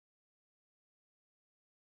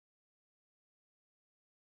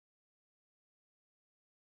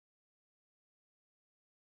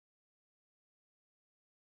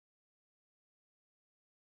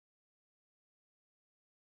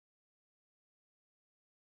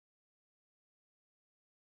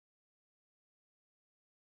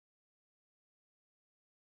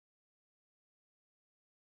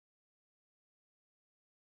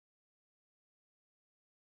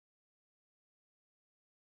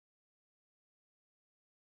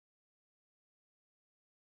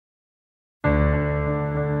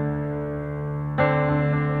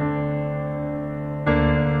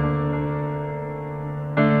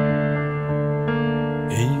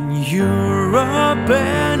Europe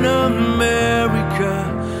and America,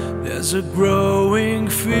 there's a growing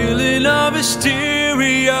feeling of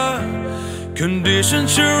hysteria, conditioned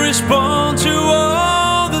to respond to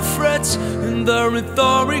all the threats in the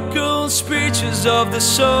rhetorical speeches of the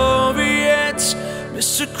Soviets.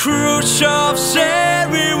 Mr. Khrushchev said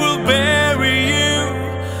we will bury you.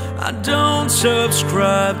 I don't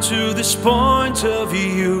subscribe to this point of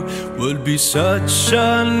view. Would be such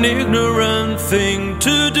an ignorant thing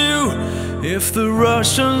to do if the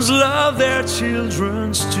Russians love their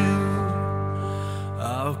children too.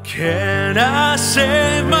 How can I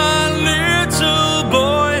save my little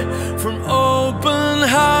boy from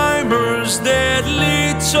Oppenheimer's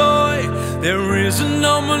deadly toy? There is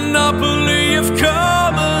no monopoly of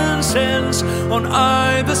common sense on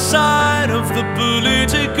either side of the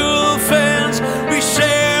political fence. We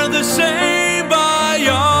share the same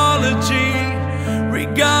biology,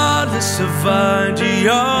 regardless of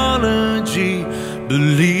ideology.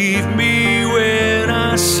 Believe me when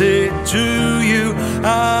I say to you,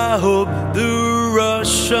 I hope the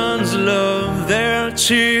Russians love their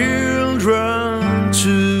children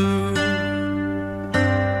too.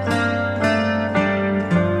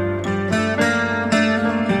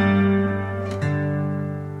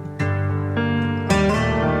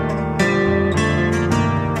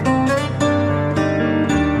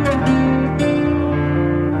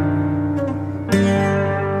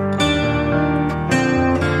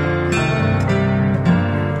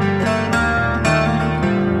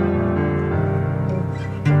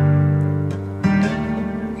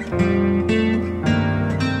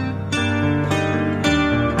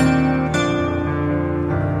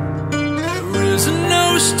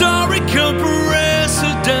 Historical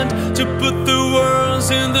precedent to put the words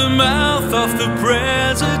in the mouth of the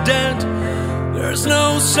president. There's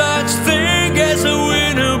no such thing as a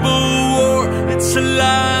winnable war. It's a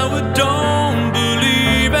lie we don't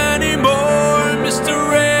believe anymore. Mr.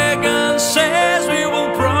 Reagan says we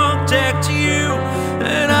will protect you,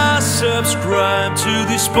 and I subscribe to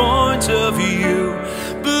this point of view.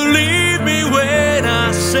 Believe me when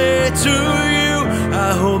I say to you,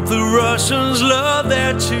 I hope the Russians love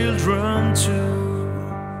their children too.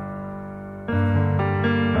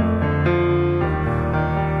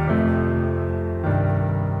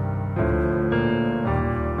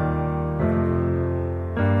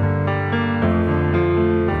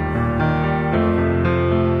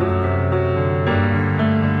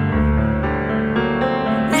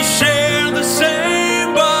 We share the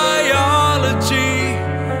same biology,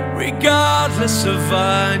 regardless of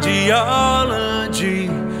ideology.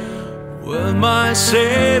 What might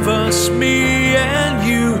save us, me and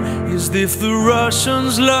you, is if the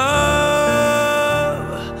Russians love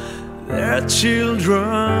their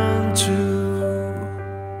children too.